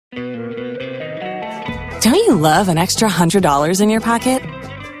you love an extra $100 in your pocket?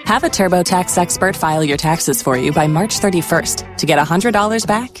 Have a TurboTax expert file your taxes for you by March 31st to get $100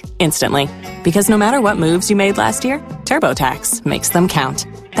 back instantly. Because no matter what moves you made last year, TurboTax makes them count.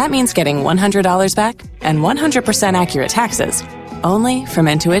 That means getting $100 back and 100% accurate taxes, only from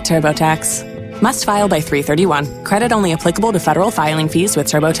Intuit TurboTax. Must file by 3/31. Credit only applicable to federal filing fees with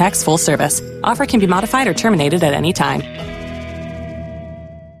TurboTax full service. Offer can be modified or terminated at any time.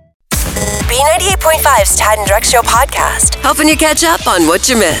 B98.5's Tad and Drex Show podcast, helping you catch up on what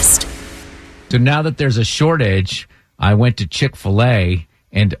you missed. So now that there's a shortage, I went to Chick-fil-A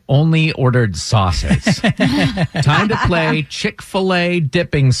and only ordered sauces. Time to play Chick-fil-A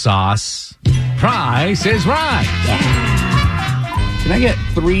dipping sauce. Price is right. Can I get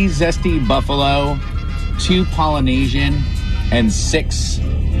 3 zesty buffalo, 2 Polynesian, and 6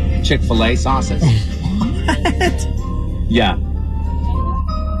 Chick-fil-A sauces? What? Yeah.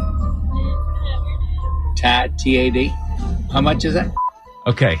 Tad, T-A-D. How much is it?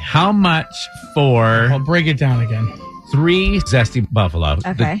 Okay, how much for I'll break it down again. 3 zesty buffalo,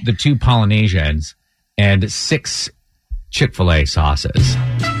 Okay. the 2 Polynesians, and 6 Chick-fil-A sauces?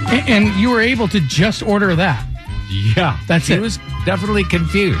 And you were able to just order that. Yeah, That's she it. was definitely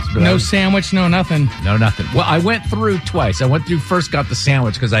confused. But No sandwich, no nothing. No, nothing. Well, I went through twice. I went through first, got the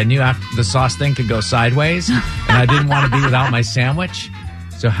sandwich because I knew after the sauce thing could go sideways, and I didn't want to be without my sandwich.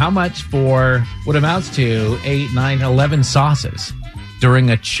 So how much for what amounts to 8, 9, 11 sauces during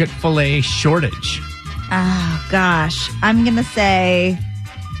a Chick-fil-A shortage? Oh, gosh. I'm going to say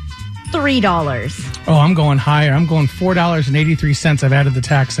 $3. Oh, I'm going higher. I'm going $4.83. I've added the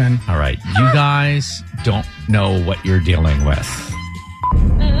tax in. All right, you guys don't know what you're dealing with.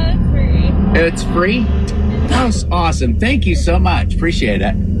 It's free? That's awesome. Thank you so much. Appreciate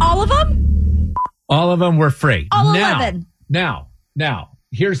it. All of them? All of them were free. All now, 11. Now,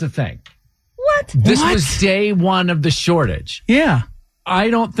 here's the thing. What? This What? was day 1 of the shortage. Yeah. I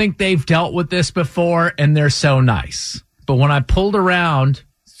don't think they've dealt with this before, and they're so nice. But when I pulled around,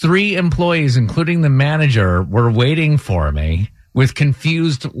 3 employees, including the manager, were waiting for me with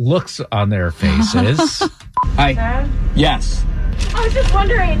confused looks on their faces. Hi. Yes. I was just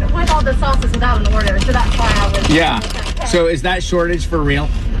wondering, with all the sauces without an order, so that's why I was... Yeah. So is that shortage for real?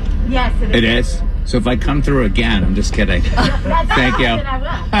 Yes, It is? So if I come through again, I'm just kidding. Thank you.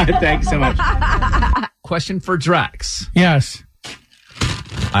 Thanks so much. Question for Drex. Yes.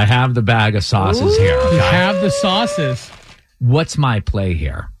 I have the bag of sauces here. You have the sauces. What's my play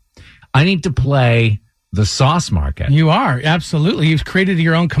here? I need to play the sauce market. You are. Absolutely. You've created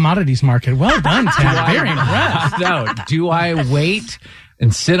your own commodities market. Well done, Tad. Very impressed. No, do I wait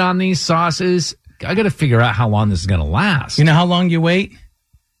and sit on these sauces? I got to figure out how long this is going to last. You know how long you wait?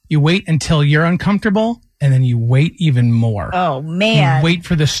 You wait until you're uncomfortable, and then you wait even more. Oh, man. You wait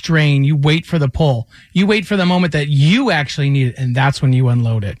for the strain. You wait for the pull. You wait for the moment that you actually need it, and that's when you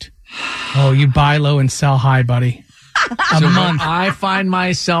unload it. Oh, you buy low and sell high, buddy. So when I find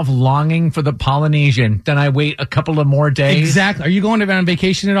myself longing for the Polynesian, then I wait a couple of more days. Exactly. Are you going on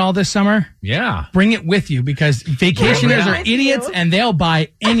vacation at all this summer? Yeah. Bring it with you, because vacationers are idiots and they'll buy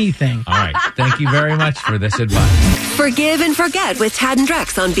anything. All right. Thank you very much for this advice. Forgive and forget with Tad and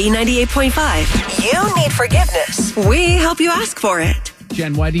Drex on B98.5. You need forgiveness. We help you ask for it.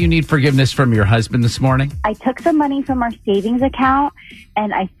 Jen, why do you need forgiveness from your husband this morning? I took some money from our savings account,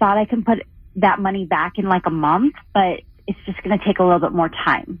 and I thought I can put that money back in like a month, but it's just going to take a little bit more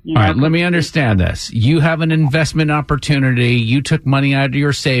time. You know? All right, let me understand this. You have an investment opportunity. You took money out of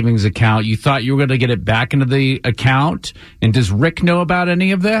your savings account. You thought you were going to get it back into the account. And does Rick know about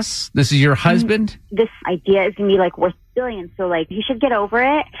any of this? This is your husband? This idea is going to be like worth billions, so like you should get over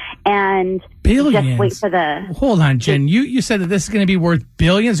it and Billions? just wait for the... Hold on, Jen. You said that this is going to be worth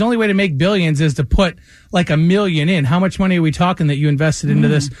billions. The only way to make billions is to put like $1 million in. How much money are we talking that you invested into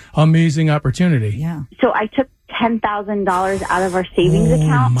this amazing opportunity? Yeah. So I took $10,000 out of our savings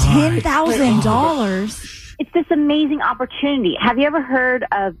account. $10,000? It's this amazing opportunity. Have you ever heard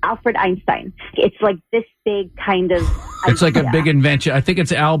of Albert Einstein? It's like this big kind of... It's like a idea. big invention. I think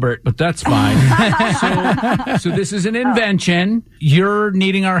it's Albert, but that's fine. so this is an invention. You're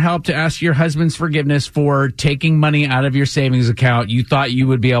needing our help to ask your husband's forgiveness for taking money out of your savings account. You thought you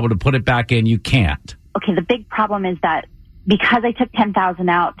would be able to put it back in. You can't. Okay, the big problem is that because I took $10,000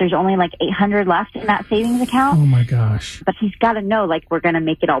 out, there's only like $800 left in that savings account. Oh my gosh. But he's got to know, like, we're going to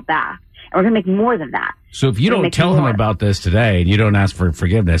make it all back. And we're going to make more than that. So if you We're don't making tell him more. about this today and you don't ask for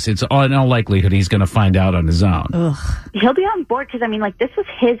forgiveness, it's in all likelihood he's going to find out on his own. He'll be on board because, I mean, like, this was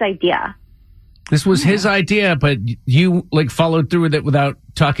his idea. This was his idea, but you like followed through with it without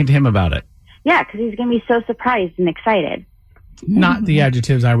talking to him about it. Yeah, because he's going to be so surprised and excited. Not the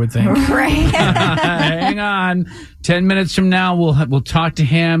adjectives, I would think. Right. Hang on. 10 minutes from now, we'll talk to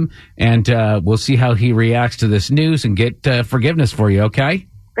him, and we'll see how he reacts to this news and get forgiveness for you, okay?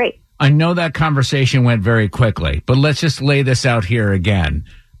 Great. I know that conversation went very quickly, but let's just lay this out here again.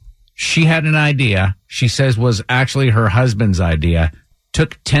 She had an idea, she says was actually her husband's idea,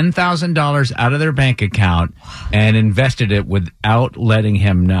 took $10,000 out of their bank account and invested it without letting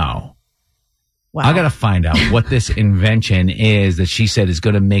him know. Wow. I got to find out what this invention is that she said is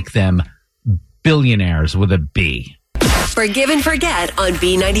going to make them billionaires with a B. Forgive and Forget on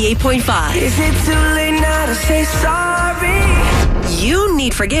B98.5. Is it too late now to say sorry? You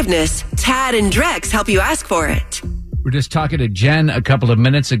need forgiveness. Tad and Drex help you ask for it. We're just talking to Jen a couple of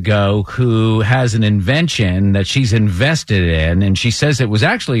minutes ago, who has an invention that she's invested in, and she says it was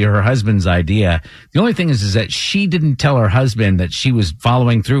actually her husband's idea. The only thing is that she didn't tell her husband that she was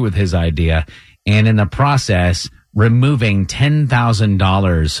following through with his idea, and in the process, removing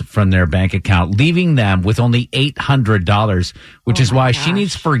 $10,000 from their bank account, leaving them with only $800, which is why she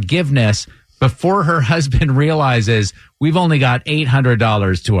needs forgiveness before her husband realizes we've only got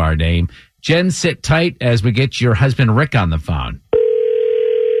 $800 to our name. Jen, sit tight as we get your husband Rick on the phone.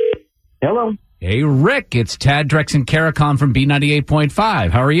 Hello. Hey, Rick, it's Tad, Drex, and Caracon from B98.5.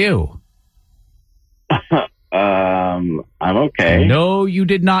 How are you? I'm okay. No, you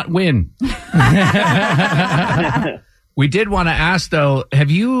did not win. We did want to ask, though, have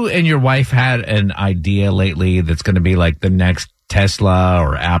you and your wife had an idea lately that's going to be like the next Tesla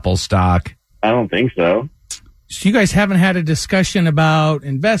or Apple stock? I don't think so. So you guys haven't had a discussion about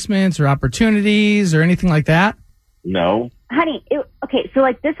investments or opportunities or anything like that? No. Honey, okay, so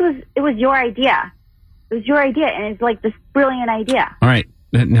like it was your idea. It was your idea, and it's like this brilliant idea. All right.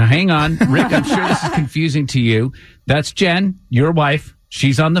 Now, hang on. Rick, I'm sure this is confusing to you. That's Jen, your wife.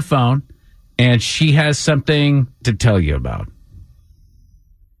 She's on the phone, and she has something to tell you about.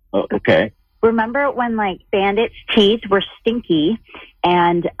 Oh, okay. Remember when, like, Bandit's teeth were stinky,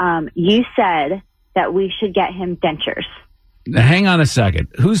 and you said that we should get him dentures? Now, hang on a second.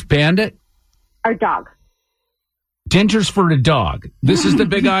 Who's Bandit? Our dog. Dentures for the dog. This is the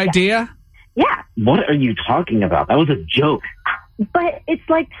big idea? Yeah. What are you talking about? That was a joke. But it's,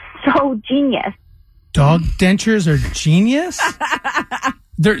 like, so genius. Dog dentures are genius?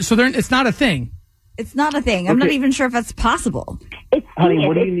 It's not a thing. It's not a thing. I'm not even sure if that's possible. It's Honey, genius.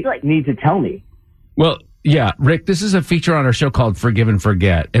 what do you need to tell me? Well, yeah, Rick, this is a feature on our show called Forgive and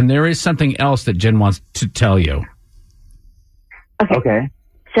Forget, and there is something else that Jen wants to tell you. Okay.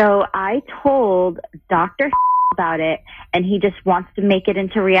 So I told Dr. about it, and he just wants to make it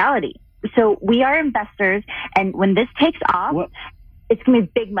into reality. So we are investors, and when this takes off, it's going to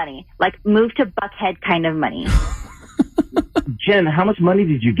be big money, like move to Buckhead kind of money. Jen, how much money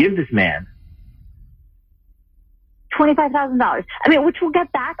did you give this man? $25,000. I mean, which we'll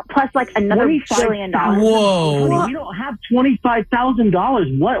get back, plus like another $1 billion. Whoa. Honey, we don't have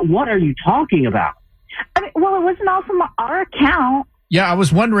 $25,000. What are you talking about? I mean, well, it wasn't all from our account. Yeah, I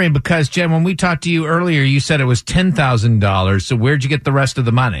was wondering because, Jen, when we talked to you earlier, you said it was $10,000. So where'd you get the rest of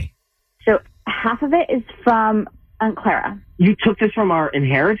the money? So half of it is from Aunt Clara. You took this from our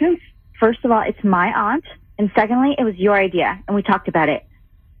inheritance? First of all, it's my aunt. And secondly, it was your idea, and we talked about it.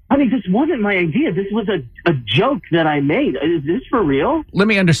 Honey, this wasn't my idea. This was a joke that I made. Is this for real? Let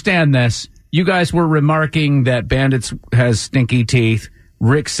me understand this. You guys were remarking that Bandits has stinky teeth.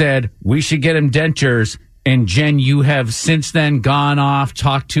 Rick said we should get him dentures. And Jen, you have since then gone off,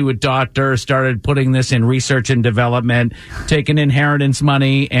 talked to a doctor, started putting this in research and development, taken inheritance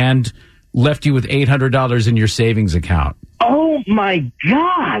money, and left you with $800 in your savings account. Oh, my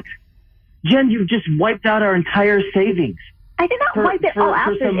God. Jen, you've just wiped out our entire savings. I did not wipe it all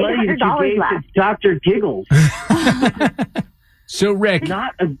out. There's $800 left. Dr. Giggles. So, Rick.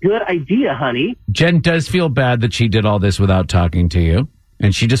 Not a good idea, honey. Jen does feel bad that she did all this without talking to you.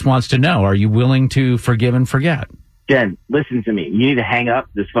 And she just wants to know, are you willing to forgive and forget? Jen, listen to me. You need to hang up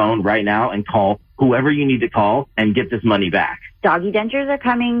this phone right now and call whoever you need to call and get this money back. Doggy dentures are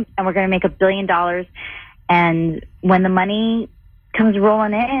coming, and we're going to make $1 billion. And when the money comes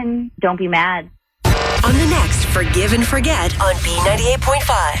rolling in, don't be mad. On the next Forgive and Forget on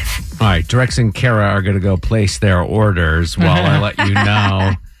B98.5. All right, Drex and Kara are going to go place their orders while I let you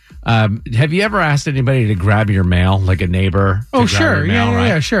know. Have you ever asked anybody to grab your mail, like a neighbor? Oh, sure.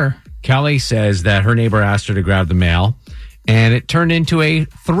 Yeah, sure. Kelly says that her neighbor asked her to grab the mail, and it turned into a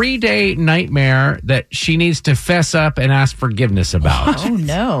 3-day nightmare that she needs to fess up and ask forgiveness about. Oh,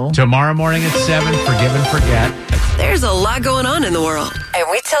 no. Tomorrow morning at 7, Forgive and Forget. There's a lot going on in the world, and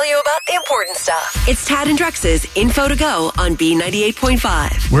we tell you about the important stuff. It's Tad and Drex's Info to Go on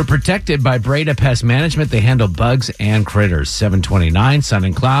B98.5. We're protected by Breda Pest Management. They handle bugs and critters. 729, sun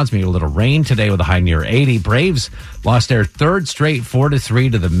and clouds, maybe a little rain today with a high near 80. Braves lost their third straight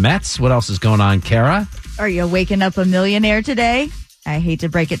 4-3 to the Mets. What else is going on, Kara? Are you waking up a millionaire today? I hate to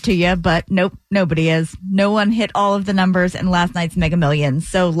break it to you, but nope, nobody is. No one hit all of the numbers in last night's Mega Millions.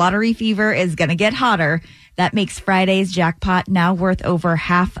 So lottery fever is going to get hotter. That makes Friday's jackpot now worth over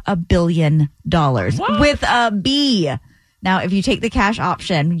 $500 million with a B. Now, if you take the cash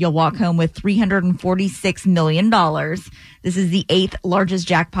option, you'll walk home with $346 million. This is the 8th largest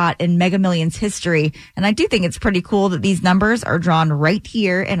jackpot in Mega Millions history. And I do think it's pretty cool that these numbers are drawn right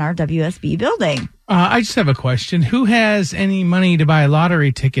here in our WSB building. I just have a question. Who has any money to buy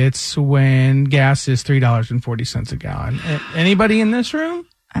lottery tickets when gas is $3.40 a gallon? Anybody in this room?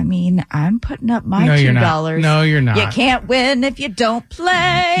 I mean, I'm putting up my $2. No, you're not. You can't win if you don't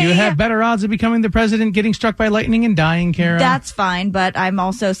play. You have better odds of becoming the president, getting struck by lightning, and dying, Kara. That's fine, but I'm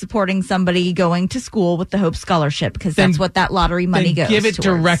also supporting somebody going to school with the Hope Scholarship because that's what that lottery money goes give it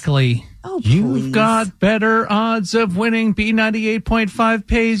towards. Directly. Oh, please. You've got better odds of winning. B98.5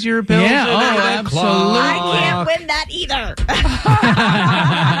 pays your bills. Yeah, absolutely. I can't win that either.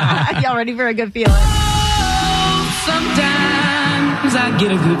 Y'all ready for a good feeling? Sometimes I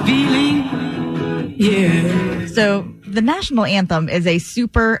get a good feeling. Yeah. So the national anthem is a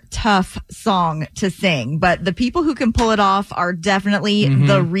super tough song to sing, but the people who can pull it off are definitely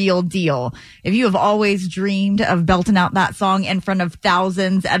the real deal. If you have always dreamed of belting out that song in front of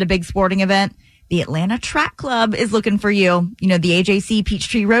thousands at a big sporting event, the Atlanta Track Club is looking for you. You know, the AJC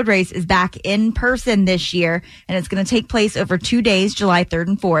Peachtree Road Race is back in person this year, and it's going to take place over 2 days, July 3rd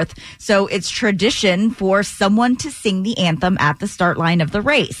and 4th. So it's tradition for someone to sing the anthem at the start line of the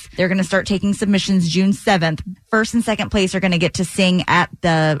race. They're going to start taking submissions June 7th. First and second place are going to get to sing at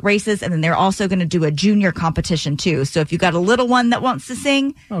the races, and then they're also going to do a junior competition too. So if you got a little one that wants to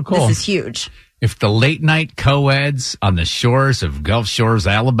sing, this is huge. If the late night co-eds on the shores of Gulf Shores,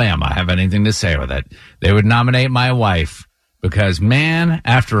 Alabama have anything to say with it, they would nominate my wife because, man,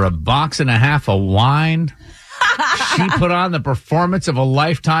 after a box and a half of wine, she put on the performance of a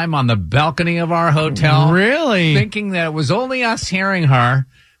lifetime on the balcony of our hotel. Really? Thinking that it was only us hearing her.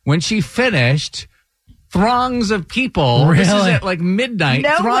 When she finished, throngs of people, this is at like midnight,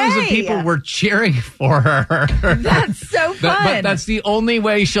 throngs of people were cheering for her. That's so fun. But that's the only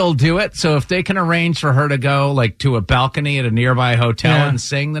way she'll do it. So if they can arrange for her to go like to a balcony at a nearby hotel and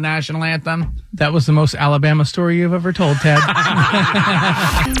sing the national anthem. That was the most Alabama story you've ever told, Ted.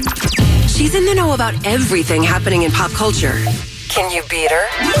 She's in the know about everything happening in pop culture. Can you beat her?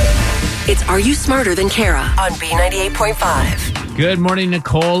 It's Are You Smarter Than Kara on B98.5. Good morning,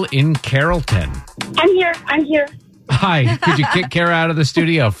 Nicole in Carrollton. I'm here. Hi. Could you kick Kara out of the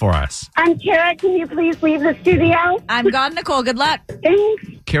studio for us? Kara, can you please leave the studio? I'm gone, Nicole. Good luck. Thanks.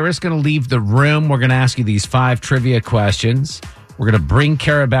 Kara's going to leave the room. We're going to ask you these 5 trivia questions. We're going to bring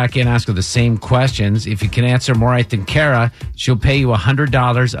Kara back in, ask her the same questions. If you can answer more right than Kara, she'll pay you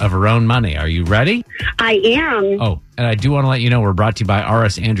 $100 of her own money. Are you ready? I am. Oh, and I do want to let you know we're brought to you by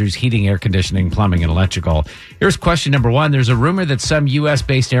R.S. Andrews Heating, Air Conditioning, Plumbing, and Electrical. Here's question number 1. There's a rumor that some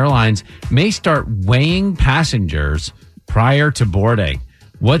U.S.-based airlines may start weighing passengers prior to boarding.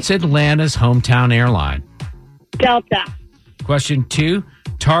 What's Atlanta's hometown airline? Delta. Question 2.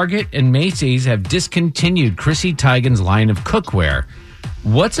 Target and Macy's have discontinued Chrissy Teigen's line of cookware.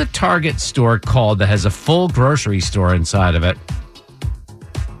 What's a Target store called that has a full grocery store inside of it?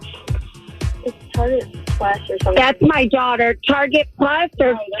 It's Target Plus or something. That's my daughter. Target Plus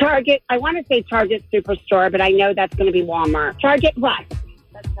or Target. I want to say Target Superstore, but I know that's going to be Walmart. Target Plus.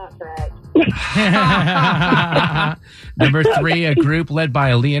 That's not correct. Number 3, a group led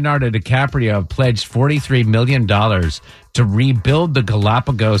by Leonardo DiCaprio pledged $43 million to rebuild the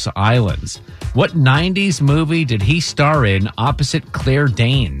Galapagos Islands. What 90s movie did he star in opposite Claire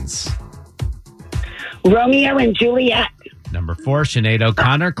Danes? Romeo and Juliet. Number 4, Sinead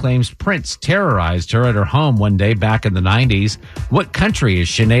O'Connor claims Prince terrorized her at her home one day back in the 90s. What country is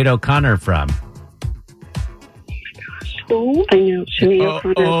Sinead O'Connor from? Oh, I know. Sinead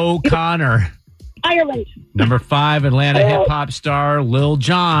O'Connor. O'Connor. Ireland. Number 5, Atlanta hip-hop star Lil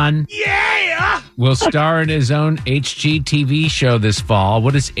Jon will star in his own HGTV show this fall.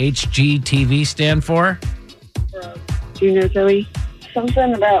 What does HGTV stand for? Do you know, Zoe?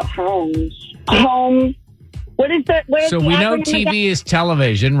 Something about homes. Home. What is that? So we know TV is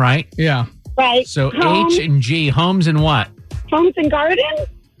television, right? Yeah. Right. So Home. H and G, homes and what? Homes and gardens?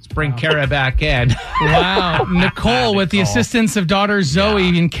 It's bring Kara back in. Wow. Nicole, with the assistance of daughter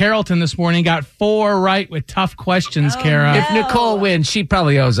Zoe in Carrollton this morning, got 4 right with tough questions, Kara. If Nicole wins, she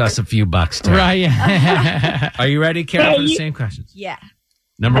probably owes us a few bucks, too. Right. Are you ready, Kara, for the same questions? Yeah.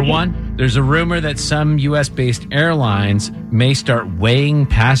 Number 1, there's a rumor that some U.S.-based airlines may start weighing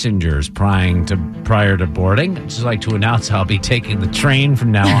passengers prior to boarding. I'd just like to announce I'll be taking the train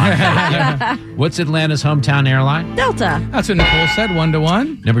from now on. What's Atlanta's hometown airline? Delta. That's what Nicole said,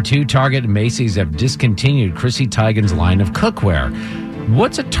 1-1. Number 2, Target and Macy's have discontinued Chrissy Teigen's line of cookware.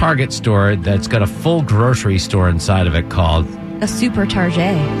 What's a Target store that's got a full grocery store inside of it called? A super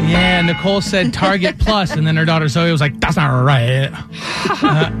Target. Yeah, Nicole said Target Plus, and then her daughter Zoe was like, that's not right.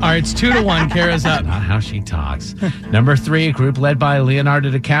 All right, it's 2-1. Kara's up. Not how she talks. Number 3, a group led by Leonardo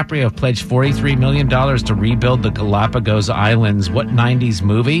DiCaprio pledged $43 million to rebuild the Galapagos Islands. What 90s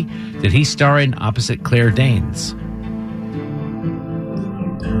movie did he star in opposite Claire Danes?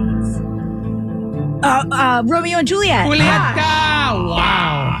 Romeo and Juliet.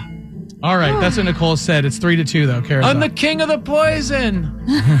 Wow. All right, that's what Nicole said. It's 3-2, though, Kara's I'm up. the king of the poison.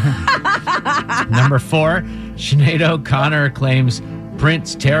 Number 4, Sinead O'Connor claims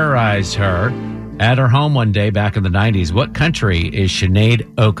Prince terrorized her at her home one day back in the 90s. What country is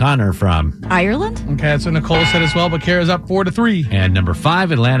Sinead O'Connor from? Ireland? Okay, that's what Nicole said as well, but Kara's up 4-3. And number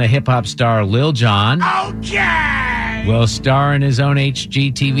 5, Atlanta hip-hop star Lil Jon will star in his own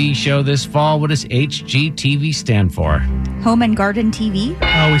HGTV show this fall. What does HGTV stand for? Home and Garden TV?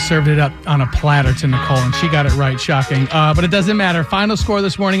 Oh, we served it up on a platter to Nicole, and she got it right. Shocking. But it doesn't matter. Final score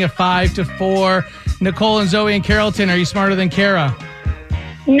this morning at 5-4. Nicole and Zoe in Carrollton, are you smarter than Kara?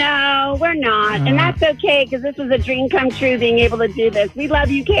 No, we're not. And that's okay, because this was a dream come true being able to do this. We love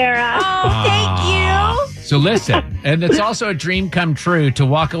you, Kara. Oh, thank you. So listen, and it's also a dream come true to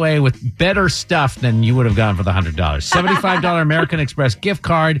walk away with better stuff than you would have gotten for the $100. $75 American Express gift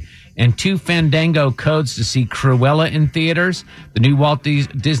card and 2 Fandango codes to see Cruella in theaters. The new Walt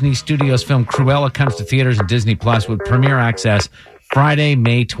Disney Studios film Cruella comes to theaters and Disney Plus with premiere access Friday,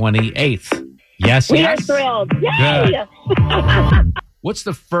 May 28th. Yes, We are thrilled. Yay! Good. What's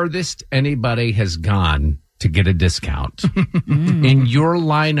the furthest anybody has gone to get a discount? In your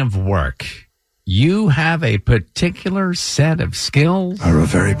line of work, you have a particular set of skills? Are a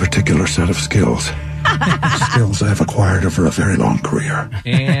very particular set of skills. Skills I've acquired over a very long career.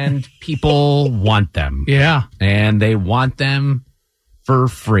 And people want them. Yeah. And they want them for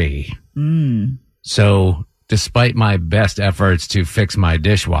free. So despite my best efforts to fix my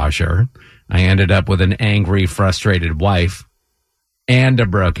dishwasher, I ended up with an angry, frustrated wife and a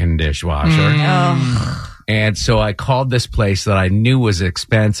broken dishwasher. And so I called this place that I knew was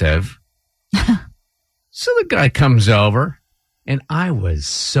expensive. So the guy comes over, and I was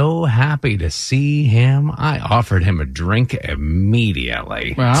so happy to see him. I offered him a drink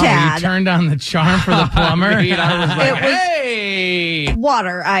immediately. Wow, Chad. you turned on the charm for the plumber. I mean, I was like, It was- hey!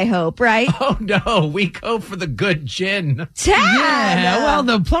 Water, I hope, right? Oh, no, we go for the good gin. Chad! Yeah, well,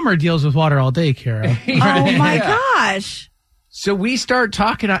 the plumber deals with water all day, Kara. Oh, my gosh. So we start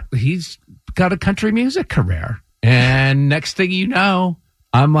talking. He's got a country music career. And next thing you know,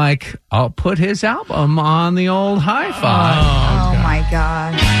 I'm like, I'll put his album on the old hi-fi. Oh, my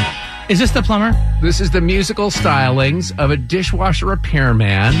God. Is this the plumber? This is the musical stylings of a dishwasher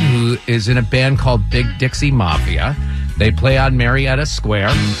repairman who is in a band called Big Dixie Mafia. They play on Marietta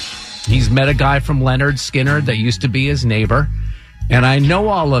Square. He's met a guy from Leonard Skinner that used to be his neighbor. And I know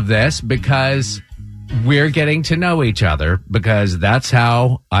all of this because we're getting to know each other, because that's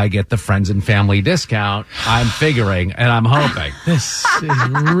how I get the friends and family discount. I'm figuring, and I'm hoping. This is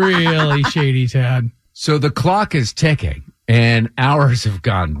really shady, Tad. So the clock is ticking, and hours have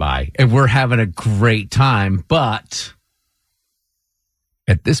gone by, and we're having a great time. But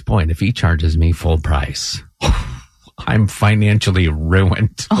at this point, if he charges me full price, I'm financially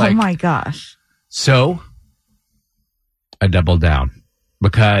ruined. Oh, my gosh. So I doubled down,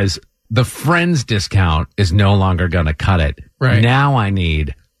 because the friends discount is no longer going to cut it. Right. Now I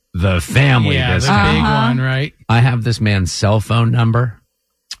need the family discount. The big one, right? I have this man's cell phone number.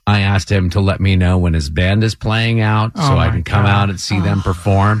 I asked him to let me know when his band is playing out so I can come out and see them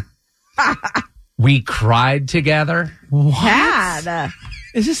perform. We cried together. Chad.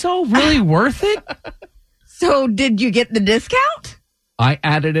 Is this all really worth it? So did you get the discount? I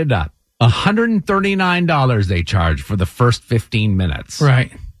added it up. $139 they charged for the first 15 minutes.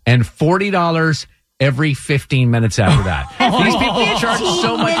 Right. And $40 every 15 minutes after that. These people charge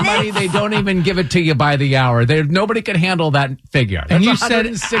so much money, they don't even give it to you by the hour. Nobody could handle that figure. And That's you said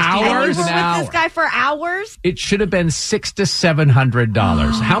With hours an hour. this guy for hours? It should have been $600 to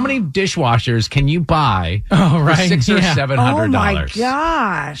 $700. How many dishwashers can you buy for $600 or $700? Oh my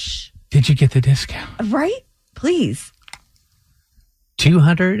gosh. Did you get the discount? Right? Please.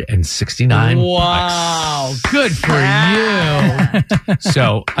 $269. Wow. Good for you.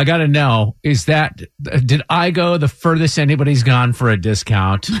 So I got to know, did I go the furthest anybody's gone for a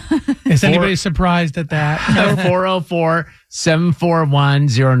discount? Is anybody surprised at that?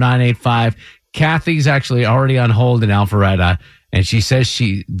 404-741-0985. Kathy's actually already on hold in Alpharetta, and she says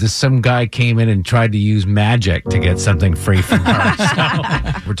some guy came in and tried to use magic to get something free from her. So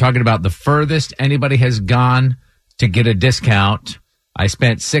we're talking about the furthest anybody has gone to get a discount. I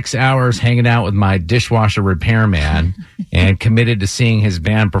spent 6 hours hanging out with my dishwasher repairman and committed to seeing his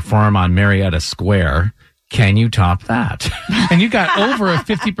band perform on Marietta Square. Can you top that? And you got over a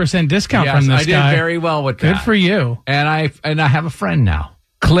 50% discount from this guy. I did very well with that. Good for you. And I have a friend now.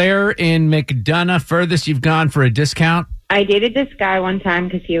 Claire in McDonough, furthest you've gone for a discount? I dated this guy one time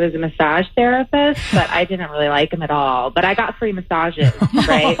because he was a massage therapist, but I didn't really like him at all. But I got free massages,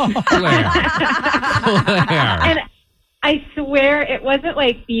 right? Claire. And I swear it wasn't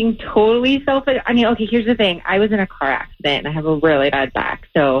like being totally selfish. I mean, okay, here's the thing. I was in a car accident and I have a really bad back.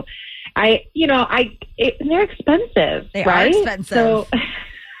 So they're expensive, They right? are expensive.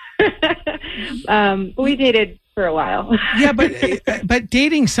 So, we dated for a while. Yeah, but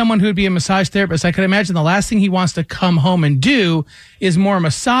dating someone who would be a massage therapist, I could imagine the last thing he wants to come home and do is more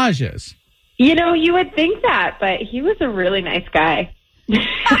massages. You would think that, but he was a really nice guy. He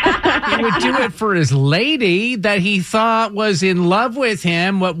would do it for his lady that he thought was in love with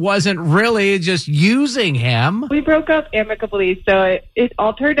him, what wasn't really just using him. We broke up amicably, so it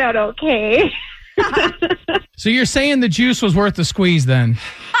all turned out okay. So you're saying the juice was worth the squeeze then?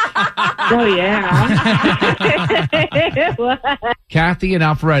 Oh, yeah. Kathy and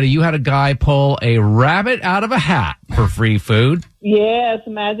Alpharetta, you had a guy pull a rabbit out of a hat for free food. Yes,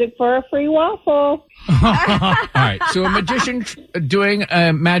 magic for a free waffle. All right, so a magician doing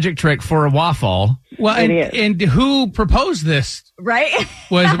a magic trick for a waffle. Well, and who proposed this? Right?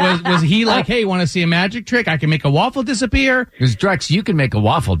 Was he like, hey, want to see a magic trick? I can make a waffle disappear? Because, Drex, you can make a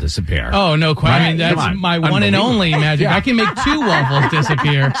waffle disappear. Oh, no question. Right? I mean, that's my one and only magic. Yeah. I can make 2 waffles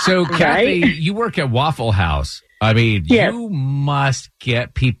disappear. So, Kathy, you work at Waffle House. I mean, you must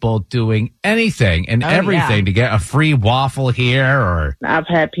get people doing anything and everything to get a free waffle here. Or I've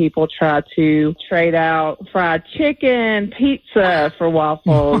had people try to trade out fried chicken, pizza for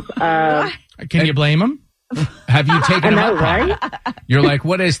waffles. Can you blame them? Have you taken them up? Right? You're like,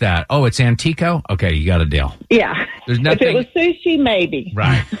 what is that? Oh, it's Antico? Okay, you got a deal. Yeah. There's nothing. If it was sushi, maybe.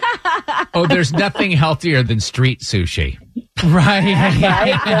 Right. Oh, there's nothing healthier than street sushi. Right.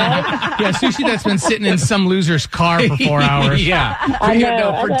 Yeah, sushi that's been sitting in some loser's car for 4 hours.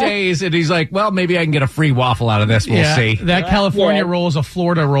 For days. And he's like, well, maybe I can get a free waffle out of this. We'll see. That California roll is a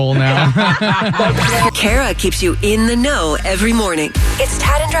Florida roll now. Kara keeps you in the know every morning. It's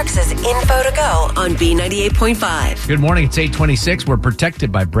Tad and Drex's Info to Go on B98.5. Good morning. It's 8:26. We're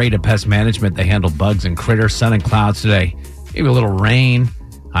protected by Breda Pest Management. They handle bugs and critters. Sun and clouds today. Maybe a little rain.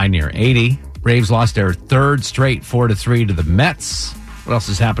 High near 80. Braves lost their third straight 4-3 to the Mets. What else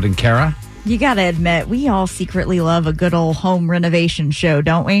is happening, Kara? You got to admit, we all secretly love a good old home renovation show,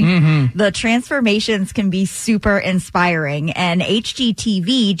 don't we? Mm-hmm. The transformations can be super inspiring, and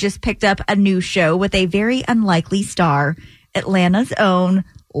HGTV just picked up a new show with a very unlikely star, Atlanta's own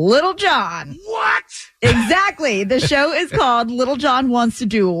Little John. What? Exactly. The show is called Little John Wants to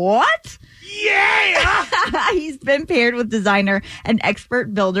Do What? Yeah! He's been paired with designer and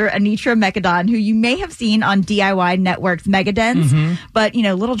expert builder Anitra Mekadon, who you may have seen on DIY Network's Megadens. Mm-hmm. But,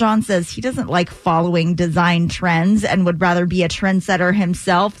 Little John says he doesn't like following design trends and would rather be a trendsetter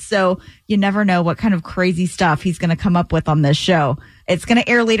himself. So you never know what kind of crazy stuff he's going to come up with on this show. It's going to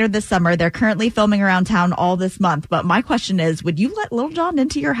air later this summer. They're currently filming around town all this month. But my question is, would you let Little John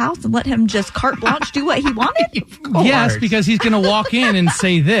into your house and let him just carte blanche do what he wanted? Yes, because he's going to walk in and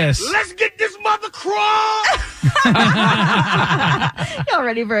say this. Let's get this mother crawl! Y'all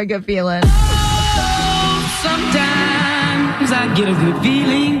ready for a good feeling? Sometimes I get a good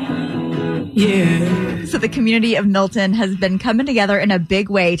feeling. Yeah. So the community of Milton has been coming together in a big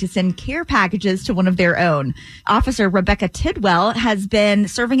way to send care packages to one of their own. Officer Rebecca Tidwell has been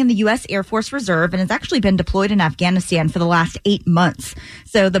serving in the U.S. Air Force Reserve and has actually been deployed in Afghanistan for the last 8 months.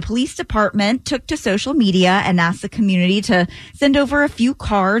 So the police department took to social media and asked the community to send over a few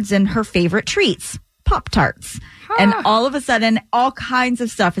cards and her favorite treats. Pop-Tarts. And all of a sudden, all kinds of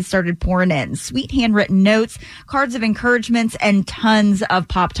stuff has started pouring in. Sweet handwritten notes, cards of encouragements, and tons of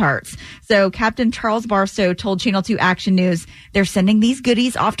Pop-Tarts. So Captain Charles Barstow told Channel 2 Action News they're sending these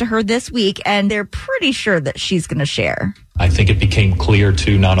goodies off to her this week, and they're pretty sure that she's going to share. I think it became clear,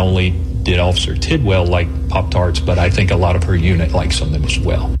 too, not only did Officer Tidwell like Pop-Tarts, but I think a lot of her unit likes them as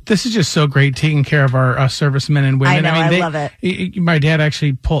well. This is just so great, taking care of our servicemen and women. I know, I love it. My dad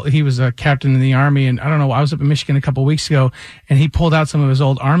actually he was a captain in the Army, and I don't know, I was up in Michigan a couple of weeks ago, and he pulled out some of his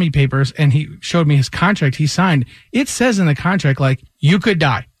old Army papers, and he showed me his contract he signed. It says in the contract, like, you could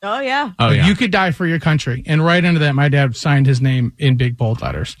die. Oh, yeah. Oh, yeah. You could die for your country. And right under that, my dad signed his name in big bold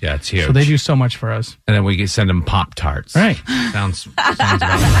letters. Yeah, it's huge. So they do so much for us. And then we can send them Pop-Tarts. Right. Sounds about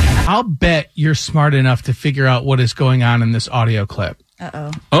right. I'll bet you're smart enough to figure out what is going on in this audio clip.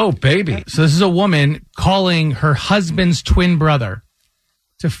 Uh-oh. Oh, baby. So this is a woman calling her husband's twin brother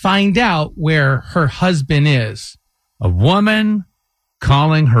to find out where her husband is. A woman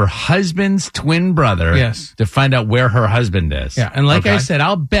calling her husband's twin brother to find out where her husband is. Yeah, and like I said,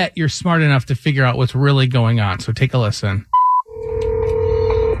 I'll bet you're smart enough to figure out what's really going on. So take a listen.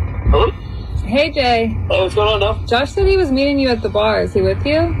 Hello? Hey, Jay. Hey, what's going on now? Josh said he was meeting you at the bar. Is he with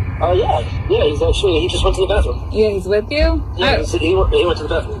you? Oh, yeah, he just went to the bathroom. Yeah, he's with you? Yeah, he went to the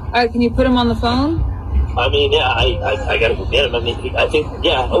bathroom. All right, can you put him on the phone? I mean, yeah, I gotta go get him. I mean, I think,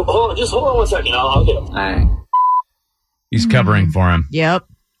 yeah, hold on 1 second, I'll get him. All right. He's covering for him. Yep.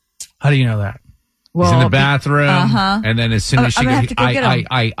 How do you know that? He's in the bathroom, and then as soon as she goes,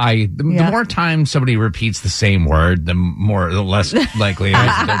 the more time somebody repeats the same word, the less likely it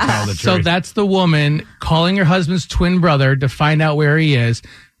is to tell the truth. So that's the woman calling her husband's twin brother to find out where he is.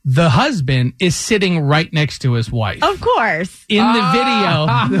 The husband is sitting right next to his wife. Of course. In the video.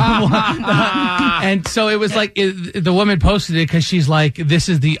 And so it was like, the woman posted it because she's like, this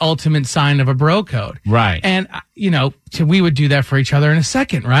is the ultimate sign of a bro code. Right. And, we would do that for each other in a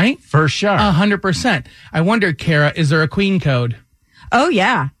second, right? For sure. 100%. I wonder, Kara, is there a queen code? Oh,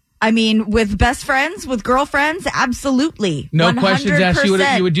 yeah. I mean, with best friends, with girlfriends, absolutely. No 100%. questions asked.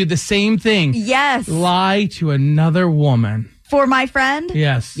 You would do the same thing. Yes. Lie to another woman. For my friend?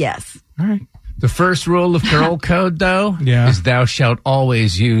 Yes. Yes. All right. The first rule of girl code, though, Yeah. is thou shalt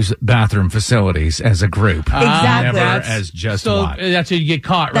always use bathroom facilities as a group. Exactly. Never as just So one. that's how you get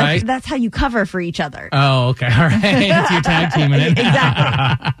caught, right? That's how you cover for each other. Oh, okay. All right. That's your tag team in it.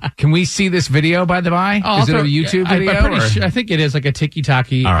 Exactly. Can we see this video, by the by? Is it a YouTube video? I'm pretty sure, I think it is like a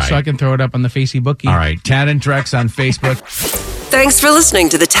tiki-taki, All right. so I can throw it up on the Facey-bookie. All right. Tad and Drex on Facebook. Thanks for listening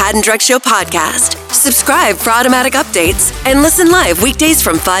to the Tad and Drex Show podcast. Subscribe for automatic updates and listen live weekdays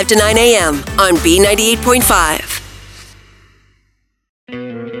from 5 to 9 a.m. on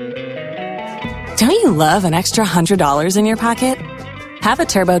B98.5. Don't you love an extra $100 in your pocket? Have a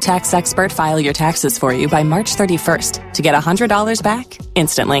TurboTax expert file your taxes for you by March 31st to get $100 back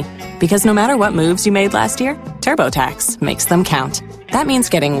instantly. Because no matter what moves you made last year, TurboTax makes them count. That means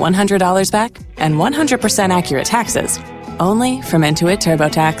getting $100 back and 100% accurate taxes only from Intuit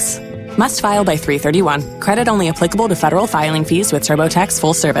TurboTax. Must file by 3/31. Credit only applicable to federal filing fees with TurboTax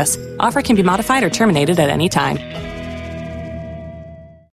full service. Offer can be modified or terminated at any time.